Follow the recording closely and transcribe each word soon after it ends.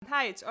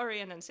Hi, it's Ori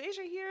and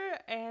Anastasia here,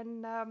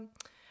 and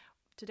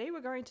today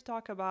we're going to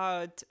talk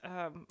about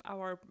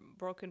our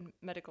broken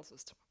medical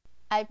system.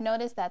 I've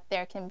noticed that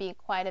there can be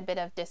quite a bit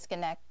of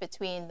disconnect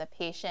between the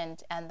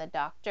patient and the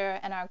doctor,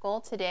 and our goal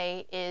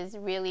today is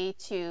really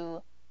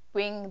to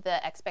bring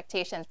the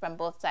expectations from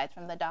both sides,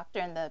 from the doctor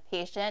and the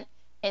patient,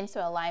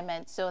 into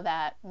alignment so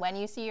that when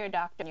you see your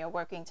doctor, you're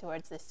working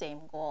towards the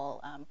same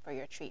goal for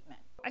your treatment.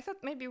 I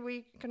thought maybe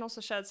we can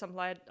also shed some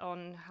light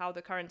on how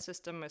the current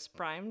system is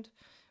primed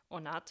or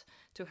not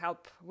to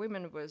help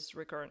women with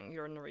recurrent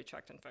urinary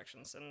tract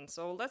infections. And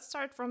so let's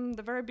start from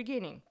the very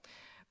beginning.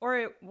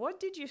 Or what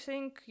did you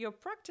think your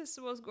practice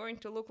was going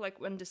to look like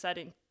when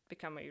deciding to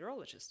become a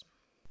urologist?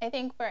 I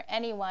think for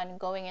anyone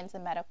going into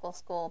medical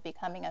school,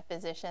 becoming a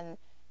physician,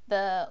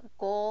 the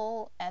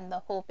goal and the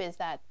hope is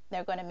that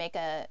they're going to make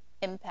an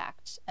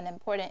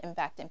important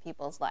impact in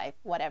people's life,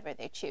 whatever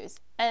they choose.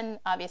 And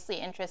obviously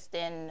interest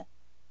in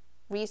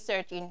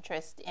research,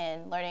 interest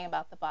in learning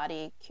about the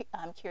body,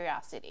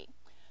 curiosity.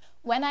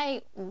 When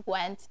I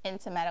went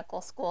into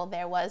medical school,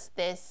 there was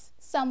this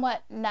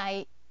somewhat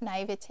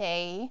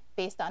naivete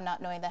based on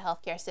not knowing the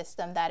healthcare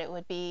system that it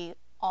would be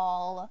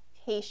all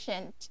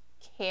patient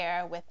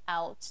care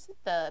without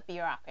the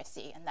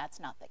bureaucracy, and that's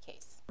not the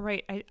case.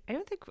 Right. I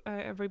don't think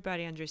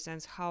everybody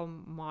understands how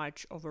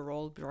much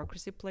overall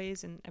bureaucracy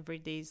plays in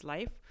everyday's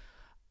life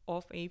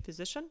of a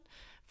physician.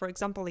 For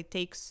example, it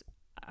takes,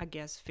 I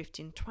guess,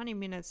 15-20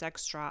 minutes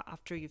extra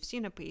after you've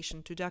seen a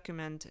patient to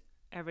document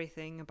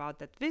everything about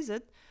that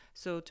visit.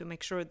 So to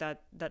make sure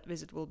that that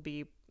visit will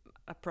be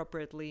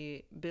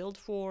appropriately billed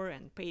for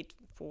and paid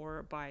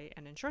for by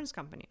an insurance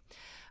company.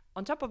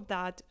 On top of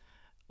that,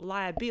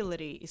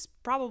 liability is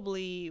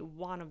probably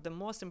one of the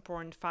most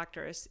important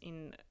factors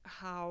in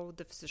how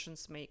the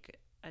physicians make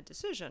a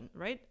decision,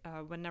 right?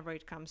 Whenever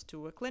it comes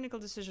to a clinical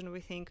decision, we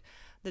think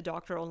the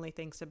doctor only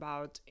thinks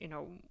about,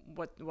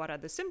 what are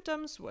the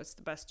symptoms, what's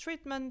the best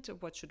treatment,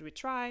 what should we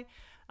try.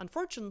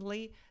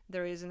 Unfortunately,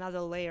 there is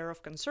another layer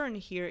of concern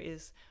here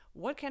is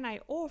what can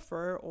I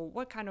offer or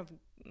what kind of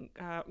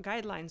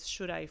guidelines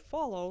should I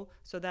follow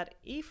so that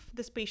if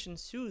this patient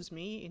sues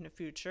me in the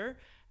future,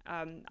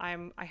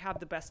 I have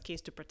the best case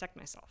to protect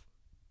myself.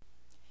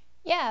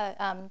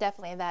 Yeah,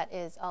 definitely that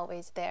is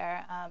always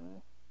there.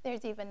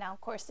 There's even now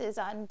courses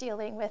on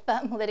dealing with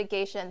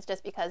litigations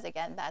just because,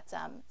 again, that's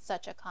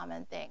such a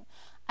common thing.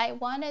 I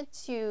wanted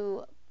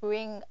to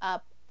bring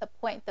up the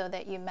point, though,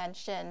 that you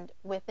mentioned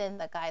within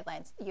the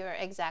guidelines. You're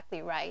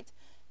exactly right.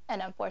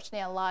 And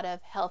unfortunately, a lot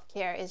of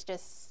healthcare is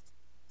just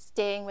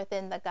staying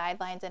within the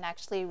guidelines and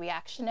actually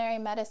reactionary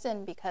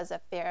medicine because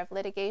of fear of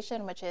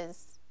litigation, which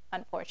is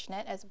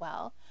unfortunate as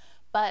well.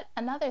 But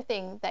another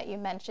thing that you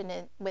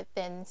mentioned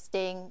within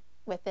staying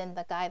within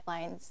the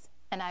guidelines,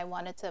 and I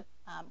wanted to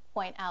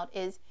point out,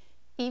 is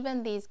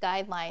even these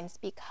guidelines,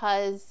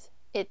 because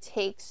it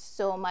takes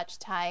so much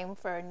time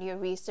for new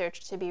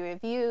research to be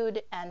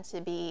reviewed and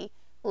to be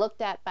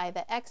looked at by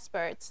the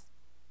experts.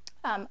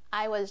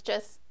 I was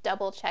just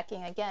double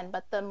checking again,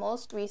 but the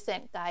most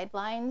recent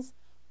guidelines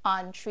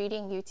on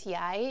treating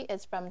UTI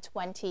is from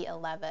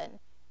 2011,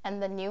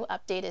 and the new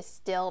update is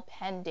still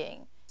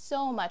pending.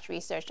 So much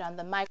research on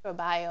the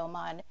microbiome,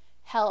 on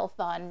health,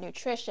 on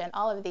nutrition,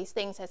 all of these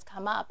things has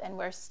come up, and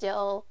we're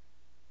still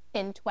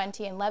in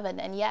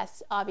 2011. And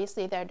yes,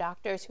 obviously there are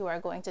doctors who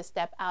are going to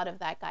step out of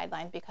that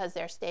guideline because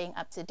they're staying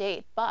up to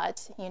date.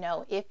 But,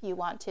 if you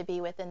want to be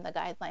within the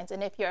guidelines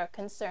and if you're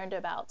concerned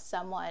about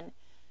someone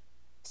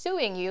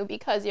suing you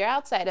because you're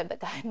outside of the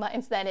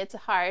guidelines, then it's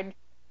hard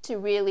to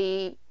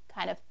really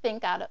kind of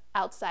think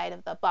outside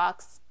of the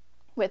box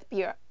with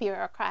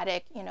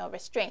bureaucratic,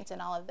 restraints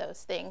and all of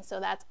those things. So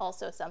that's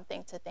also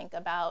something to think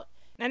about.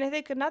 And I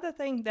think another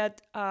thing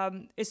that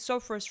is so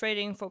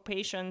frustrating for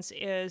patients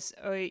is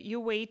you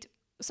wait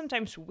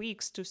sometimes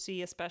weeks to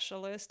see a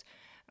specialist,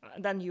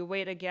 then you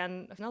wait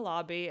again in the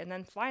lobby, and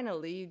then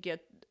finally you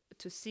get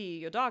to see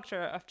your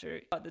doctor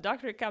after the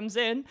doctor comes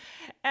in,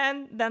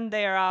 and then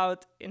they're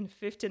out in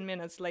 15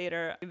 minutes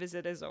later, the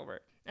visit is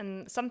over.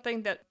 And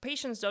something that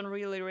patients don't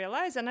really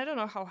realize, and I don't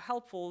know how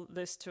helpful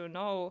this to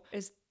know,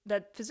 is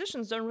that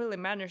physicians don't really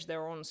manage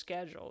their own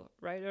schedule,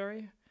 right,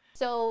 Ori?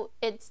 So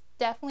it's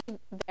definitely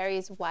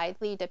varies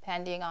widely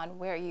depending on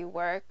where you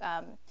work.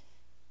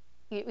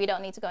 We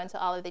don't need to go into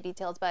all of the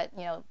details, but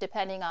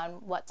depending on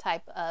what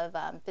type of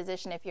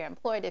physician, if you're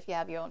employed, if you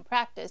have your own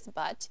practice,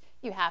 but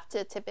you have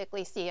to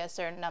typically see a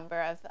certain number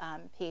of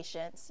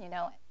patients.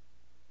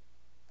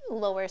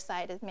 Lower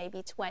side is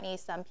maybe 20.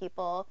 Some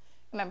people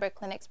remember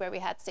clinics where we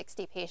had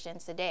 60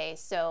 patients a day.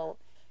 So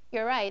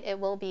you're right,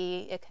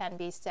 it can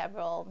be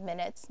several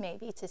minutes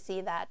maybe to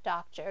see that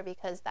doctor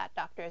because that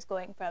doctor is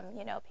going from,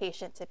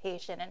 patient to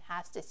patient and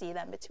has to see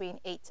them between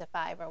 8 to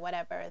 5 or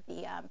whatever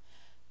the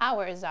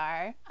hours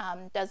are,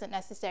 doesn't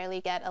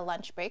necessarily get a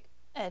lunch break.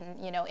 And,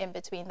 in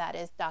between that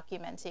is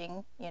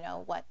documenting,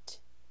 what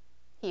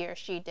he or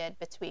she did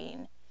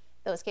between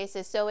those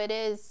cases. So it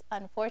is,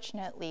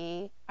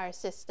 unfortunately, our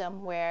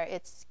system where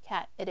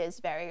it is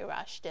very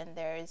rushed and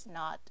there is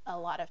not a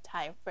lot of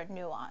time for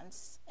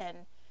nuance. And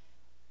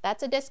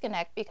that's a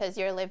disconnect because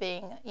you're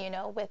living,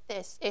 with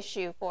this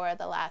issue for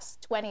the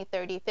last 20,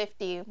 30,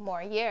 50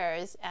 more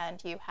years,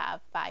 and you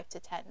have 5 to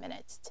 10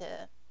 minutes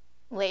to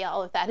lay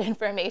all of that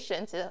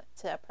information to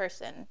a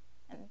person.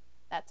 And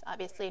that's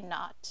obviously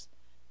not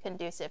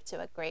conducive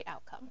to a great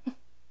outcome.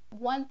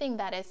 One thing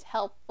that is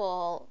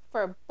helpful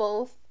for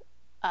both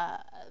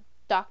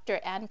doctor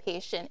and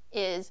patient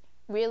is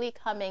really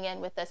coming in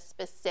with a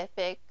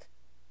specific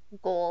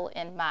goal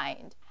in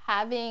mind.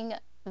 Having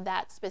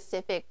that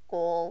specific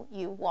goal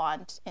you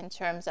want in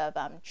terms of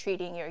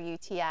treating your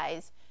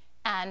UTIs,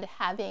 and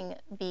having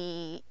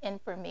the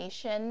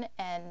information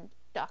and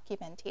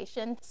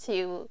documentation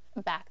to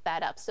back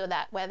that up, so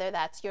that whether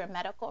that's your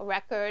medical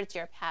records,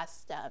 your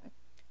past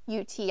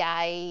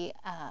UTI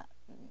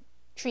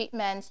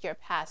treatments, your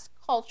past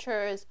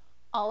cultures,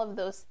 all of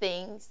those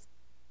things,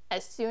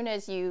 as soon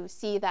as you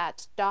see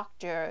that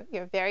doctor,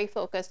 you're very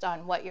focused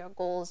on what your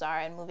goals are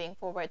and moving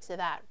forward to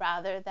that,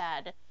 rather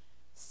than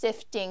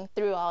sifting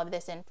through all of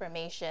this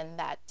information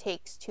that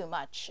takes too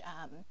much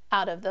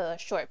out of the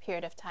short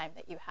period of time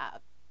that you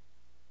have.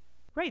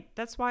 Right.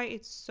 That's why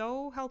it's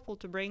so helpful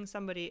to bring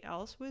somebody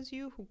else with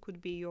you who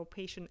could be your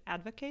patient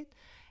advocate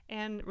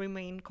and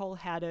remain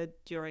cool-headed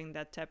during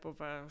that type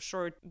of a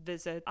short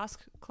visit.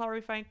 Ask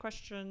clarifying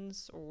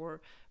questions or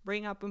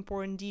bring up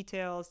important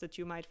details that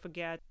you might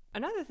forget.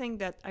 Another thing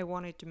that I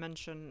wanted to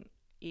mention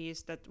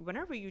is that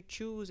whenever you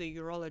choose a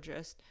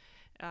urologist,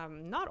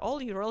 not all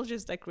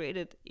urologists are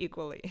created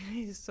equally.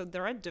 So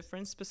there are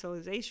different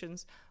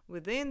specializations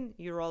within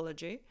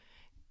urology,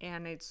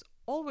 and it's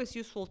always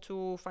useful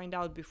to find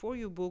out before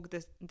you book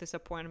this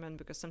appointment,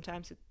 because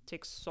sometimes it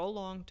takes so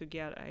long to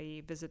get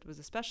a visit with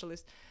a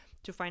specialist,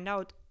 to find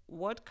out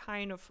what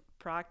kind of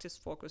practice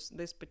focus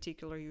this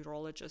particular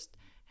urologist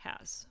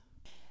has.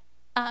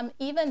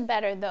 Even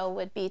better, though,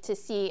 would be to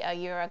see a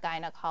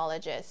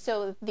urogynecologist.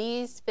 So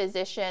these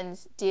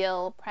physicians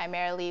deal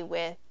primarily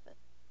with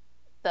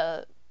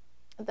the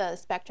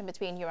spectrum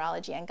between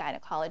urology and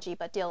gynecology,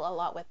 but deal a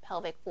lot with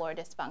pelvic floor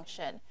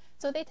dysfunction.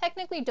 So they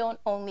technically don't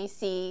only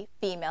see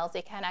females,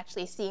 they can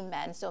actually see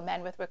men. So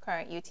men with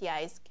recurrent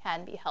UTIs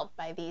can be helped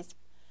by these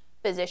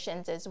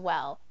physicians as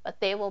well,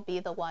 but they will be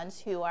the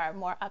ones who are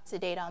more up to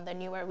date on the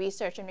newer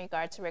research in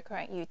regard to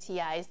recurrent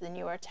UTIs, the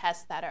newer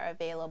tests that are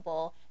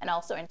available, and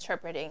also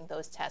interpreting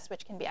those tests,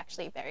 which can be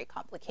actually very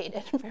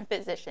complicated for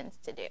physicians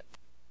to do.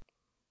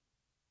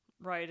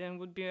 Right, and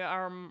would be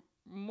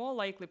more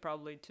likely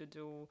probably to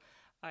do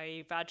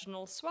a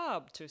vaginal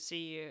swab to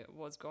see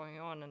what's going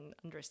on and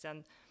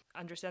understand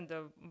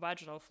the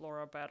vaginal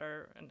flora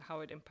better and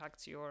how it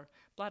impacts your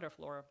bladder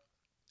flora.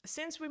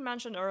 Since we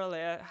mentioned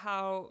earlier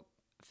how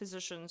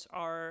physicians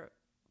are,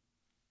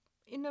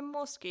 in the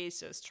most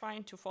cases,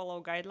 trying to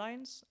follow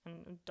guidelines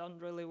and don't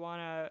really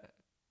want to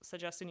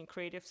suggest any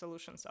creative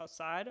solutions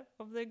outside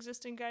of the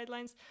existing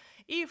guidelines,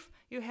 if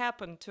you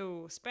happen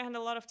to spend a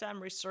lot of time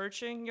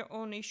researching your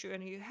own issue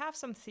and you have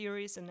some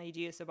theories and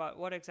ideas about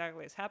what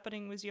exactly is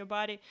happening with your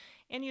body,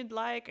 and you'd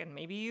like, and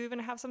maybe you even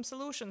have some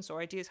solutions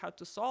or ideas how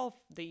to solve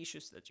the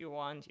issues that you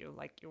want, you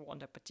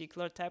want a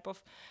particular type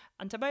of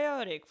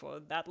antibiotic for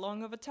that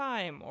long of a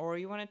time, or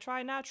you want to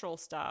try natural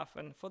stuff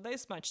and for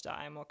this much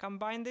time, or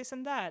combine this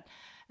and that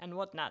and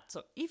whatnot.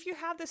 So if you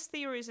have these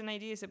theories and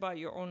ideas about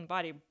your own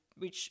body,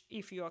 which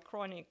if you're a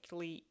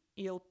chronically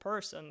ill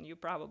person, you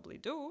probably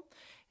do,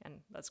 and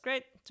that's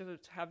great to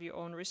have your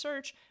own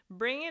research,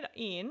 bring it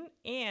in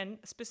and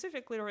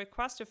specifically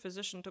request a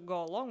physician to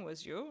go along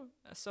with you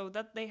so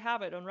that they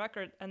have it on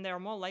record and they're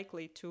more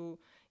likely to,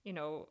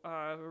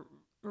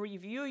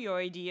 review your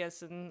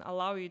ideas and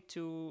allow you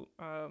to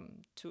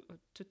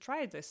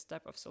try this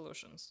type of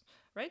solutions,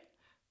 right?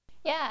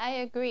 Yeah, I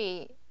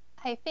agree.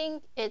 I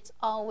think it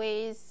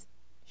always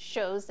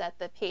shows that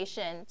the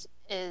patient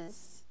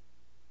is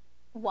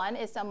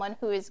someone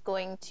who is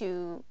going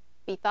to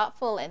be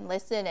thoughtful and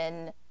listen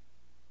and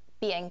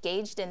be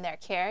engaged in their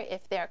care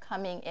if they're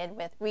coming in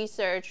with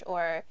research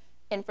or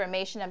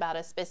information about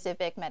a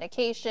specific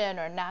medication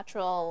or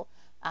natural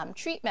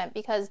treatment,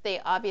 because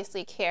they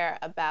obviously care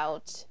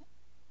about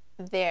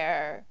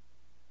their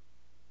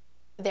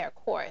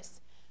course.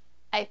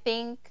 I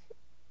think,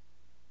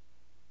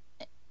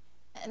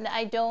 and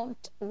I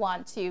don't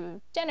want to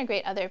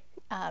denigrate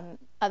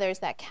others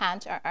that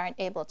can't or aren't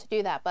able to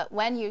do that, but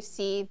when you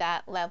see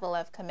that level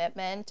of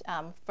commitment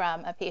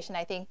from a patient,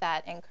 I think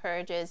that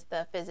encourages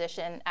the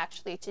physician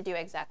actually to do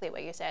exactly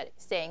what you said,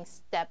 saying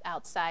step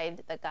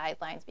outside the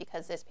guidelines,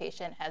 because this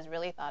patient has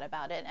really thought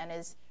about it and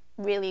is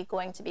really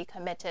going to be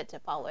committed to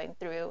following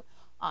through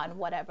on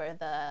whatever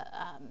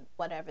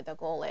the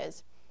goal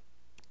is.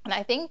 And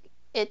I think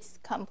it's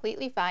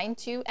completely fine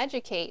to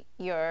educate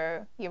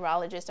your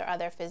urologist or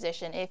other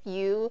physician. If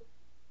you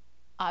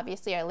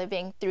obviously are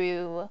living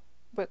through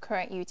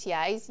recurrent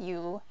UTIs,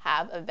 you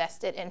have a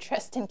vested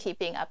interest in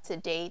keeping up to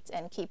date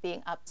and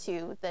keeping up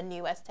to the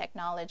newest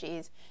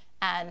technologies.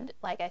 And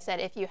like I said,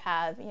 if you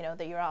have, the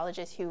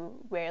urologist who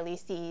rarely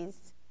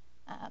sees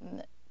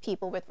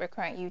people with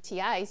recurrent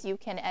UTIs, you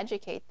can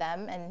educate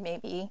them, and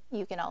maybe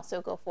you can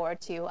also go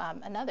forward to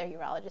another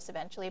urologist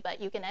eventually,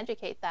 but you can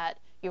educate that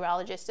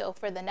urologist so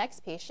for the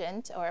next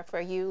patient or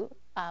for you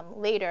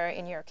later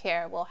in your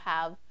care will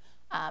have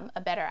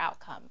a better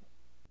outcome.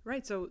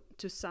 Right, so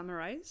to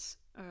summarize,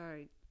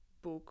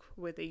 book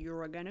with a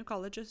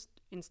urogynecologist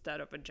instead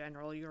of a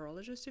general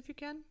urologist if you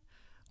can.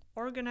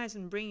 Organize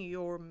and bring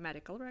your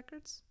medical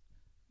records.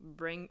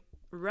 Bring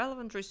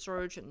relevant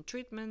research and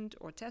treatment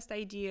or test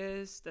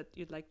ideas that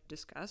you'd like to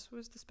discuss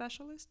with the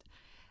specialist.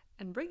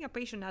 And bring a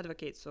patient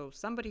advocate, so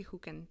somebody who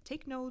can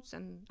take notes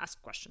and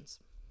ask questions.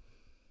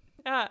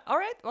 All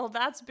right. Well,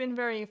 that's been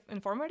very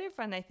informative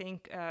and I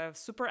think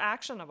super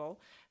actionable.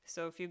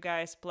 So if you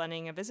guys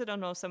planning a visit or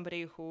know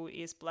somebody who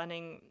is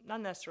planning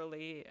not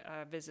necessarily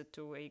a visit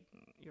to a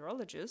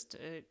urologist,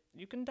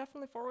 you can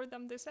definitely forward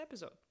them this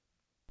episode.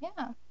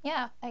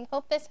 Yeah. I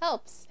hope this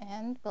helps,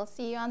 and we'll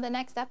see you on the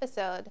next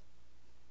episode.